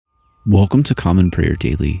Welcome to Common Prayer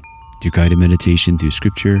Daily, your guided meditation through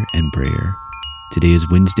scripture and prayer. Today is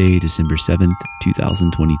Wednesday, December 7th,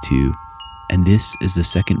 2022, and this is the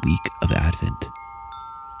second week of Advent.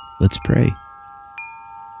 Let's pray.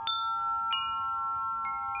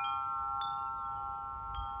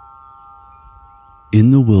 In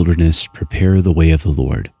the wilderness, prepare the way of the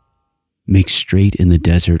Lord. Make straight in the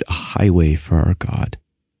desert a highway for our God.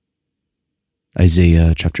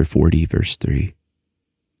 Isaiah chapter 40, verse 3.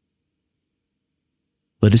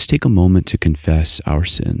 Let us take a moment to confess our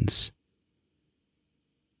sins.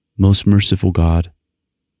 Most merciful God,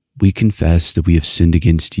 we confess that we have sinned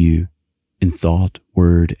against you in thought,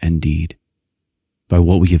 word, and deed, by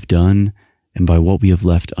what we have done and by what we have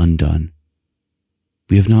left undone.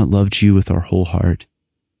 We have not loved you with our whole heart.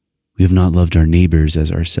 We have not loved our neighbors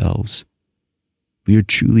as ourselves. We are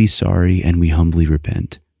truly sorry and we humbly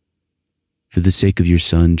repent. For the sake of your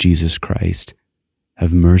Son, Jesus Christ,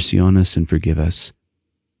 have mercy on us and forgive us,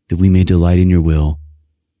 that we may delight in your will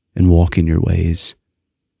and walk in your ways,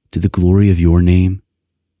 to the glory of your name.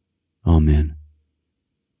 Amen.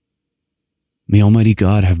 May Almighty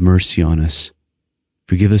God have mercy on us,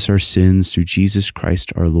 forgive us our sins through Jesus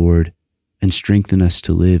Christ our Lord, and strengthen us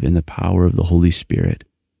to live in the power of the Holy Spirit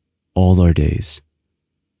all our days.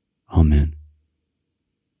 Amen.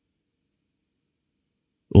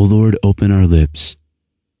 O Lord, open our lips,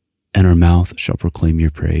 and our mouth shall proclaim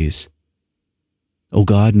your praise. O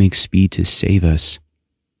God, make speed to save us.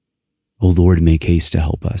 O Lord, make haste to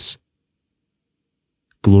help us.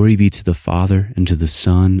 Glory be to the Father, and to the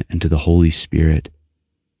Son, and to the Holy Spirit,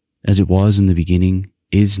 as it was in the beginning,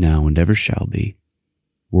 is now, and ever shall be,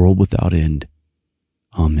 world without end.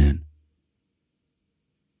 Amen.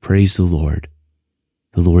 Praise the Lord.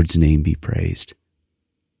 The Lord's name be praised.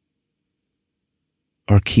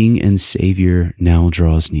 Our King and Savior now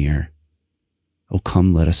draws near. O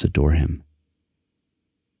come, let us adore him.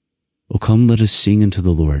 O come, let us sing unto the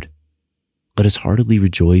Lord. Let us heartily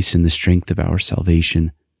rejoice in the strength of our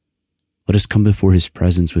salvation. Let us come before his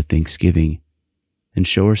presence with thanksgiving, and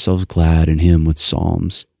show ourselves glad in him with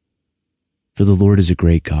psalms. For the Lord is a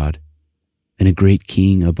great God, and a great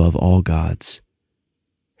King above all gods.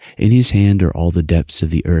 In his hand are all the depths of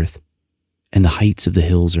the earth, and the heights of the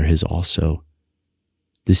hills are his also.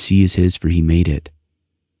 The sea is his, for he made it,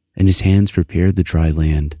 and his hands prepared the dry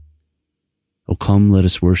land. O come, let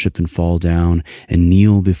us worship and fall down and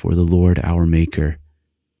kneel before the Lord our Maker.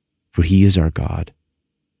 For he is our God,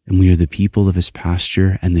 and we are the people of his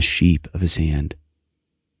pasture and the sheep of his hand.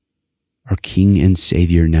 Our King and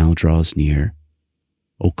Savior now draws near.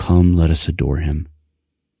 O come, let us adore him.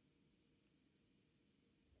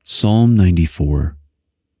 Psalm 94.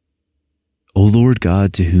 O Lord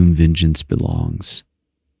God, to whom vengeance belongs.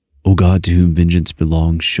 O God, to whom vengeance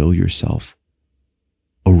belongs, show yourself.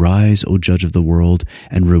 Arise, O Judge of the world,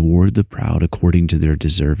 and reward the proud according to their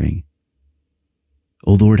deserving.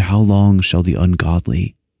 O Lord, how long shall the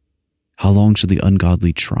ungodly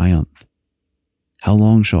triumph? How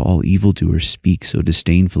long shall all evildoers speak so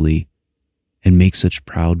disdainfully and make such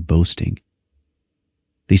proud boasting?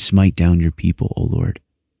 They smite down your people, O Lord,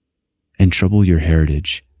 and trouble your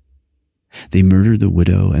heritage. They murder the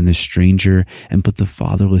widow and the stranger and put the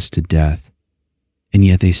fatherless to death. And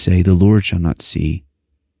yet they say, the Lord shall not see,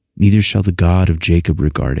 neither shall the God of Jacob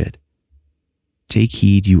regard it. Take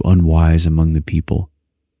heed, you unwise among the people.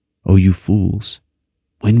 O you fools,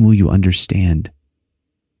 when will you understand?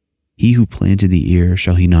 He who planted the ear,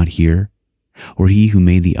 shall he not hear? Or he who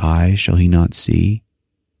made the eye, shall he not see?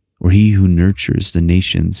 Or he who nurtures the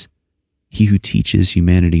nations, he who teaches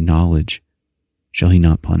humanity knowledge, shall he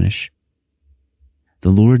not punish? The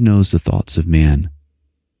Lord knows the thoughts of man,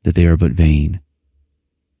 that they are but vain.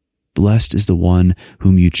 Blessed is the one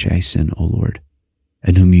whom you chasten, O Lord,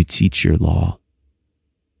 and whom you teach your law,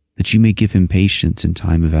 that you may give him patience in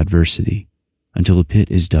time of adversity, until a pit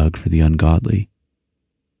is dug for the ungodly.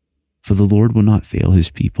 For the Lord will not fail his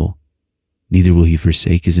people, neither will he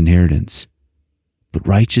forsake his inheritance. But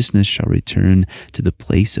righteousness shall return to the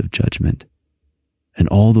place of judgment, and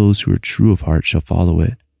all those who are true of heart shall follow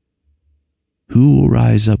it. Who will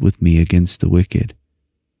rise up with me against the wicked?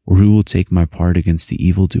 Or who will take my part against the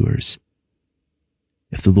evildoers?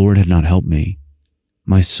 If the Lord had not helped me,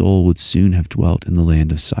 my soul would soon have dwelt in the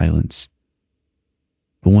land of silence.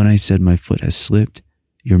 But when I said my foot has slipped,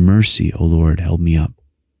 your mercy, O Lord, held me up.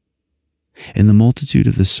 In the multitude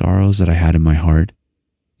of the sorrows that I had in my heart,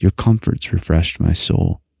 your comforts refreshed my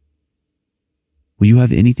soul. Will you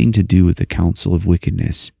have anything to do with the counsel of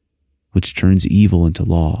wickedness, which turns evil into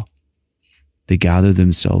law? They gather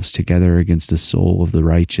themselves together against the soul of the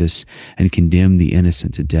righteous and condemn the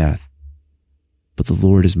innocent to death. but the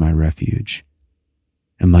Lord is my refuge,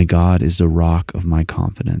 and my God is the rock of my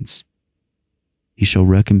confidence. He shall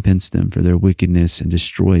recompense them for their wickedness and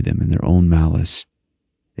destroy them in their own malice.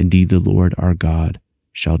 Indeed, the Lord our God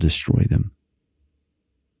shall destroy them.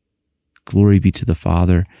 Glory be to the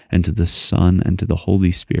Father, and to the Son, and to the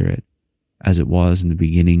Holy Spirit, as it was in the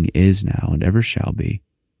beginning, is now, and ever shall be,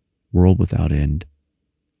 world without end.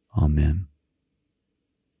 Amen.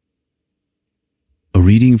 A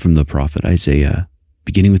reading from the prophet Isaiah,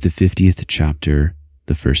 beginning with the 50th chapter,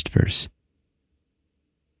 the first verse.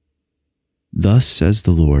 Thus says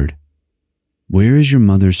the Lord, where is your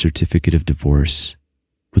mother's certificate of divorce,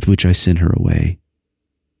 with which I sent her away?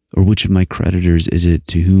 Or which of my creditors is it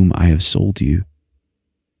to whom I have sold you?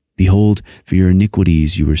 Behold, for your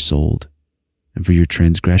iniquities you were sold, and for your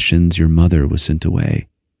transgressions your mother was sent away.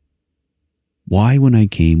 Why, when I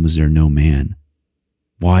came, was there no man?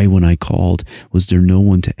 Why, when I called, was there no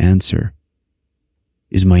one to answer?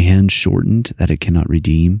 Is my hand shortened that it cannot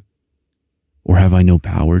redeem? Or have I no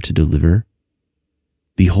power to deliver?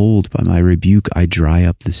 Behold, by my rebuke I dry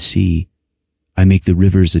up the sea. I make the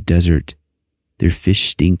rivers a desert. Their fish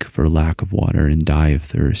stink for lack of water and die of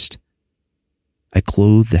thirst. I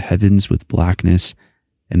clothe the heavens with blackness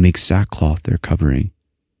and make sackcloth their covering.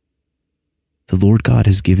 The Lord God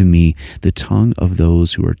has given me the tongue of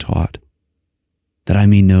those who are taught, that I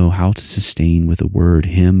may know how to sustain with a word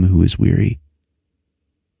him who is weary.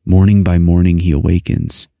 Morning by morning he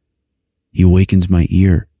awakens. He awakens my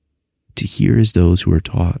ear to hear as those who are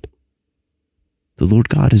taught. The Lord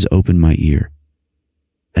God has opened my ear,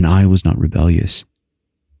 and I was not rebellious.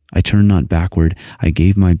 I turned not backward. I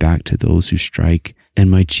gave my back to those who strike, and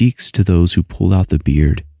my cheeks to those who pull out the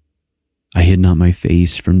beard. I hid not my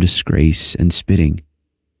face from disgrace and spitting.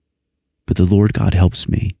 But the Lord God helps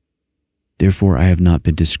me. Therefore I have not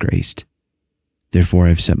been disgraced. Therefore I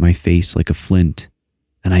have set my face like a flint,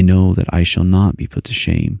 and I know that I shall not be put to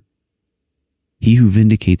shame. He who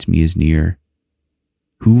vindicates me is near.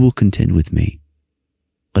 Who will contend with me?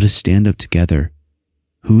 Let us stand up together.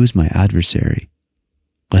 Who is my adversary?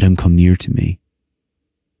 Let him come near to me.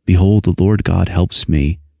 Behold, the Lord God helps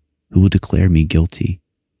me, who will declare me guilty.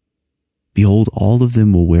 Behold, all of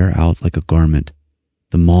them will wear out like a garment.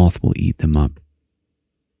 The moth will eat them up.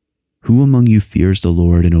 Who among you fears the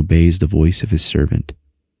Lord and obeys the voice of his servant?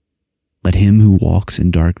 Let him who walks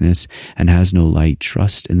in darkness and has no light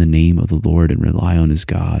trust in the name of the Lord and rely on his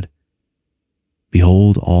God.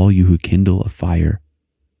 Behold, all you who kindle a fire,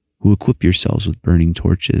 who equip yourselves with burning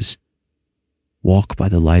torches. Walk by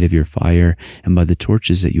the light of your fire and by the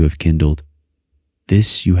torches that you have kindled.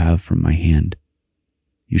 This you have from my hand.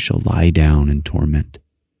 You shall lie down in torment.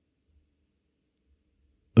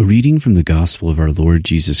 A reading from the Gospel of our Lord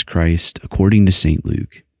Jesus Christ according to St.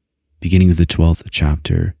 Luke, beginning with the 12th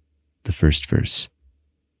chapter, the first verse.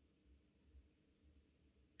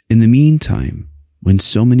 In the meantime, when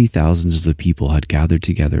so many thousands of the people had gathered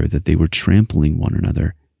together that they were trampling one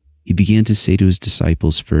another, he began to say to his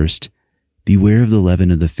disciples first, beware of the leaven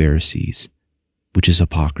of the Pharisees, which is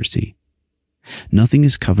hypocrisy. Nothing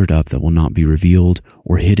is covered up that will not be revealed,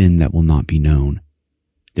 or hidden that will not be known.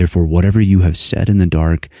 Therefore, whatever you have said in the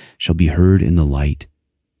dark shall be heard in the light,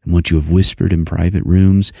 and what you have whispered in private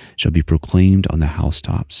rooms shall be proclaimed on the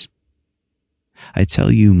housetops. I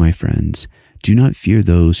tell you, my friends, do not fear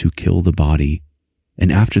those who kill the body,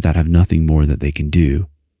 and after that have nothing more that they can do.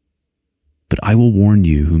 But I will warn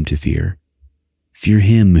you whom to fear. Fear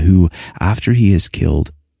him who, after he has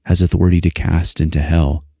killed, has authority to cast into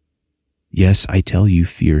hell. Yes, I tell you,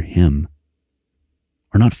 fear him.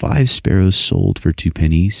 Are not 5 sparrows sold for 2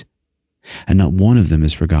 pennies? And not one of them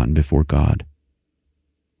is forgotten before God.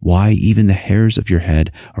 Why, even the hairs of your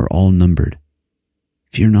head are all numbered.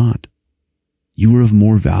 Fear not. You are of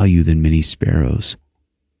more value than many sparrows.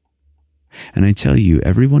 And I tell you,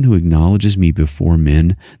 everyone who acknowledges me before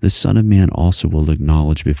men, the Son of Man also will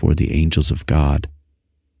acknowledge before the angels of God.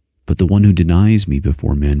 But the one who denies me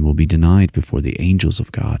before men will be denied before the angels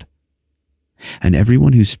of God. And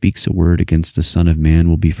everyone who speaks a word against the Son of Man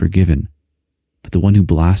will be forgiven, but the one who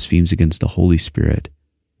blasphemes against the Holy Spirit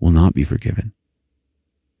will not be forgiven.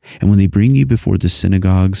 And when they bring you before the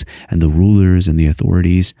synagogues and the rulers and the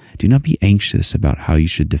authorities, do not be anxious about how you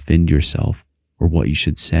should defend yourself or what you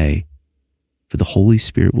should say, for the Holy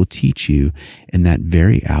Spirit will teach you in that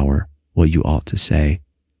very hour what you ought to say.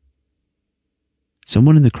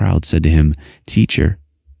 Someone in the crowd said to him, Teacher,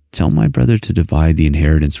 tell my brother to divide the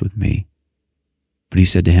inheritance with me. But he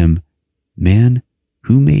said to him, Man,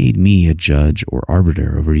 who made me a judge or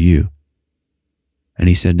arbiter over you? And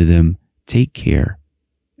he said to them, Take care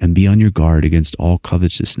and be on your guard against all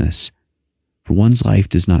covetousness, for one's life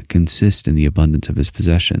does not consist in the abundance of his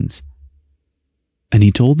possessions. And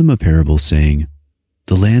he told them a parable, saying,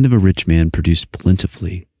 The land of a rich man produced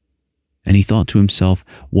plentifully. And he thought to himself,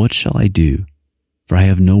 What shall I do? For I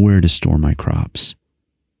have nowhere to store my crops.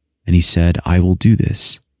 And he said, I will do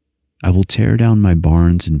this. I will tear down my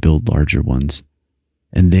barns and build larger ones,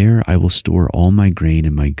 and there I will store all my grain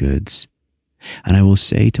and my goods. And I will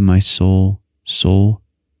say to my soul, Soul,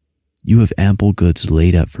 you have ample goods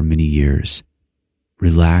laid up for many years.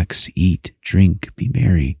 Relax, eat, drink, be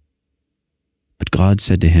merry. But God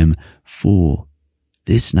said to him, Fool,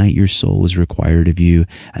 this night your soul is required of you,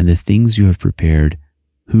 and the things you have prepared,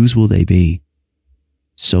 whose will they be?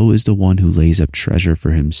 So is the one who lays up treasure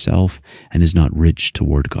for himself and is not rich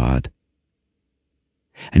toward God.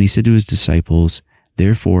 And he said to his disciples,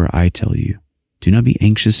 Therefore I tell you, do not be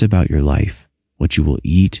anxious about your life, what you will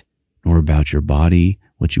eat, nor about your body,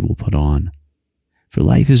 what you will put on. For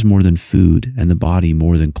life is more than food, and the body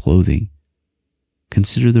more than clothing.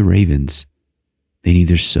 Consider the ravens. They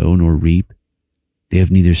neither sow nor reap. They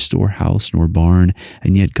have neither storehouse nor barn,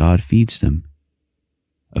 and yet God feeds them.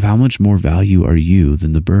 Of how much more value are you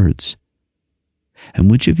than the birds? And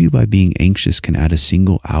which of you by being anxious can add a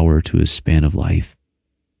single hour to his span of life?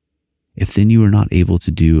 If then you are not able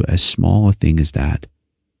to do as small a thing as that,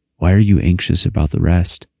 why are you anxious about the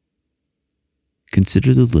rest?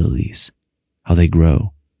 Consider the lilies, how they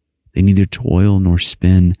grow. They neither toil nor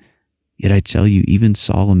spin. Yet I tell you, even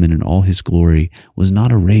Solomon in all his glory was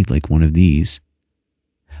not arrayed like one of these.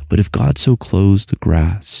 But if God so clothes the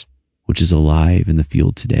grass, which is alive in the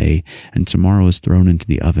field today, and tomorrow is thrown into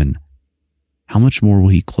the oven, how much more will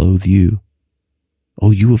he clothe you,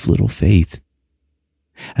 O you of little faith?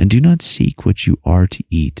 And do not seek what you are to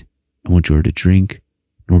eat and what you are to drink,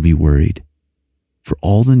 nor be worried. For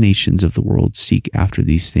all the nations of the world seek after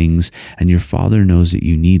these things, and your Father knows that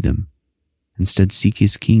you need them. Instead, seek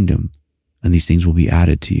his kingdom, and these things will be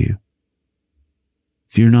added to you.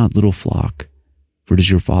 Fear not, little flock, for it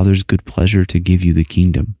is your Father's good pleasure to give you the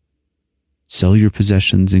kingdom. Sell your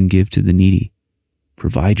possessions and give to the needy.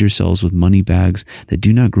 Provide yourselves with money bags that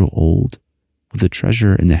do not grow old, with a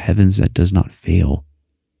treasure in the heavens that does not fail,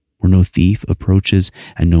 where no thief approaches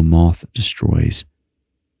and no moth destroys.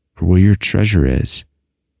 For where your treasure is,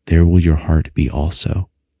 there will your heart be also.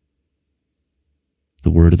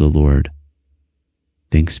 The word of the Lord.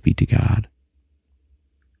 Thanks be to God.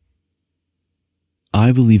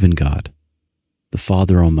 I believe in God, the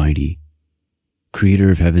Father Almighty,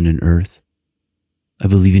 creator of heaven and earth. I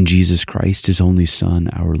believe in Jesus Christ, his only Son,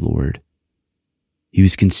 our Lord. He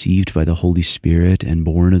was conceived by the Holy Spirit and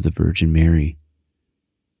born of the Virgin Mary.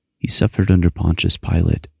 He suffered under Pontius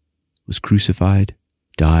Pilate, was crucified,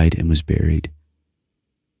 died, and was buried.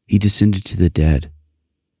 He descended to the dead.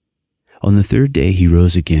 On the third day he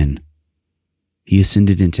rose again. He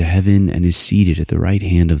ascended into heaven and is seated at the right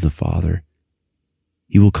hand of the Father.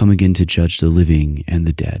 He will come again to judge the living and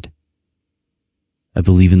the dead. I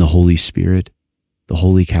believe in the Holy Spirit, the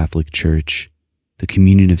Holy Catholic Church, the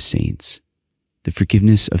communion of saints, the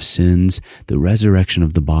forgiveness of sins, the resurrection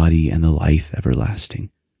of the body, and the life everlasting.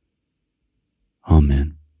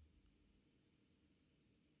 Amen.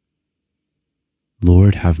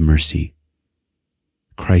 Lord, have mercy.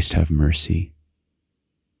 Christ, have mercy.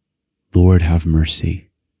 Lord, have mercy.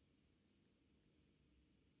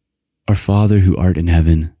 Our Father who art in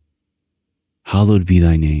heaven, hallowed be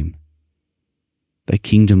thy name. Thy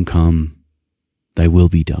kingdom come, thy will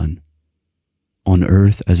be done, on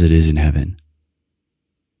earth as it is in heaven.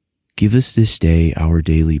 Give us this day our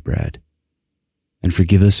daily bread, and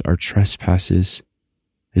forgive us our trespasses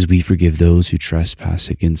as we forgive those who trespass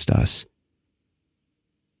against us.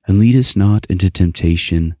 And lead us not into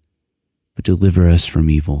temptation, but deliver us from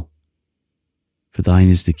evil. For thine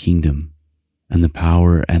is the kingdom, and the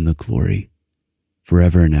power, and the glory,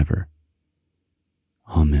 forever and ever.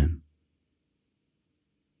 Amen.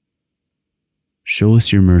 Show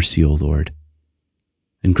us your mercy, O Lord,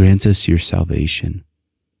 and grant us your salvation.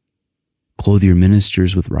 Clothe your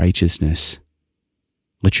ministers with righteousness.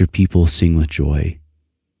 Let your people sing with joy.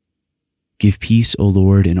 Give peace, O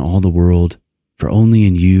Lord, in all the world, for only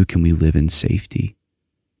in you can we live in safety.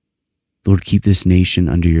 Lord, keep this nation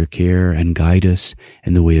under your care and guide us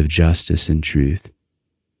in the way of justice and truth.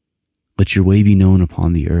 Let your way be known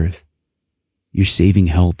upon the earth, your saving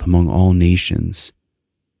health among all nations.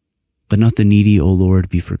 Let not the needy, O Lord,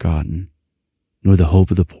 be forgotten, nor the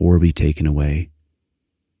hope of the poor be taken away.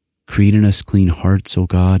 Create in us clean hearts, O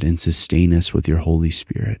God, and sustain us with your Holy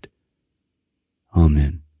Spirit.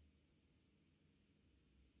 Amen.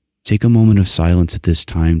 Take a moment of silence at this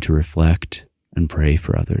time to reflect and pray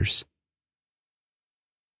for others.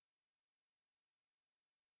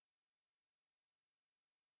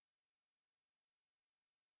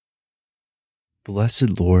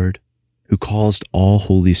 Blessed Lord, who caused all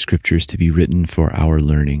holy scriptures to be written for our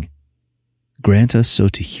learning, grant us so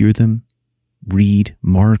to hear them, read,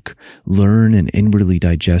 mark, learn, and inwardly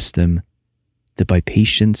digest them, that by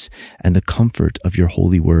patience and the comfort of your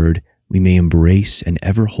holy word, we may embrace and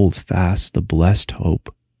ever hold fast the blessed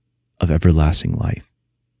hope of everlasting life,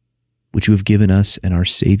 which you have given us in our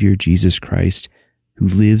Savior Jesus Christ, who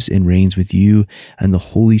lives and reigns with you and the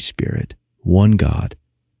Holy Spirit, one God,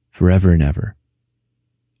 forever and ever.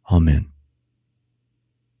 Amen.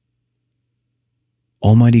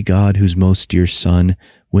 Almighty God, whose most dear Son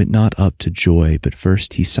went not up to joy, but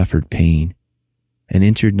first he suffered pain, and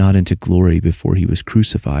entered not into glory before he was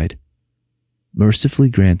crucified, mercifully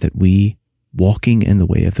grant that we, walking in the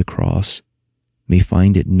way of the cross, may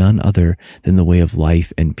find it none other than the way of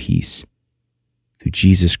life and peace. Through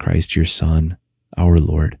Jesus Christ, your Son, our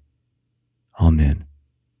Lord. Amen.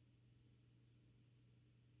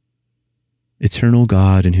 Eternal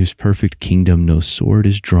God, in whose perfect kingdom no sword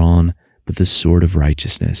is drawn but the sword of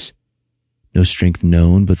righteousness, no strength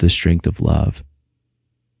known but the strength of love,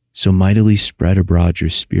 so mightily spread abroad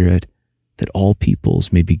your Spirit, that all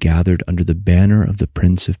peoples may be gathered under the banner of the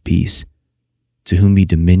Prince of Peace, to whom be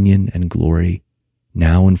dominion and glory,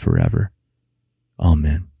 now and forever.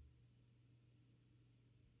 Amen.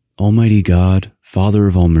 Almighty God, Father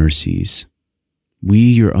of all mercies, we,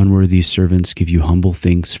 your unworthy servants, give you humble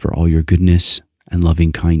thanks for all your goodness and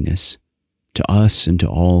loving kindness to us and to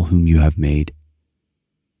all whom you have made.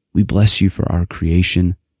 We bless you for our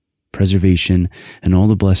creation, preservation, and all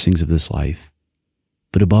the blessings of this life,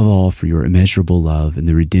 but above all for your immeasurable love and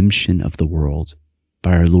the redemption of the world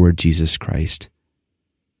by our Lord Jesus Christ,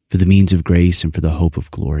 for the means of grace and for the hope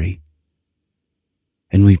of glory.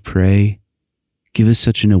 And we pray, give us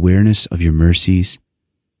such an awareness of your mercies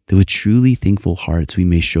that with truly thankful hearts we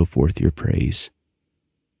may show forth your praise,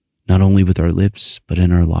 not only with our lips, but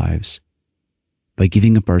in our lives, by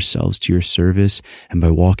giving up ourselves to your service and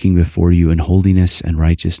by walking before you in holiness and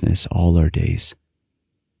righteousness all our days.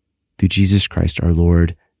 Through Jesus Christ our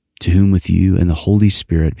Lord, to whom with you and the Holy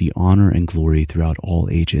Spirit be honor and glory throughout all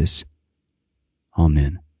ages.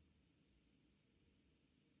 Amen.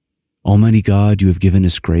 Almighty God, you have given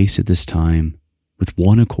us grace at this time, with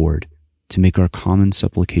one accord, to make our common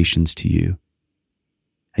supplications to you.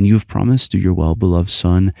 And you have promised through your well-beloved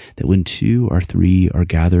Son that when 2 or 3 are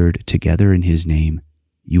gathered together in his name,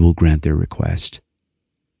 you will grant their request.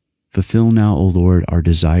 Fulfill now, O Lord, our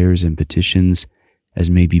desires and petitions as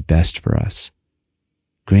may be best for us,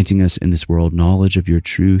 granting us in this world knowledge of your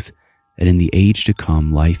truth, and in the age to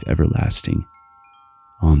come life everlasting.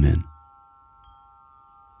 Amen.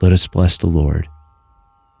 Let us bless the Lord.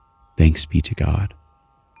 Thanks be to God.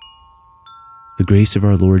 The grace of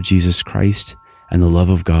our Lord Jesus Christ, and the love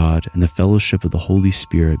of God, and the fellowship of the Holy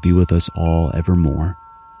Spirit be with us all evermore.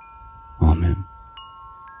 Amen.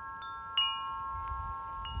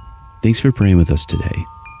 Thanks for praying with us today.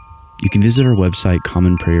 You can visit our website,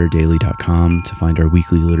 commonprayerdaily.com, to find our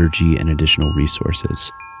weekly liturgy and additional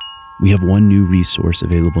resources. We have one new resource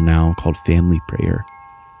available now called Family Prayer.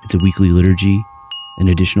 It's a weekly liturgy and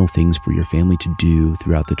additional things for your family to do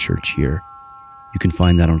throughout the church year. You can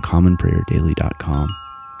find that on commonprayerdaily.com.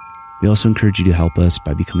 We also encourage you to help us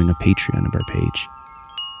by becoming a Patreon of our page.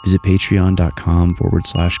 Visit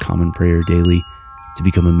patreon.com/commonprayerdaily to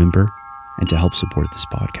become a member and to help support this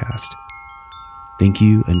podcast. Thank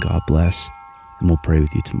you and God bless, and we'll pray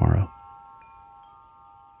with you tomorrow.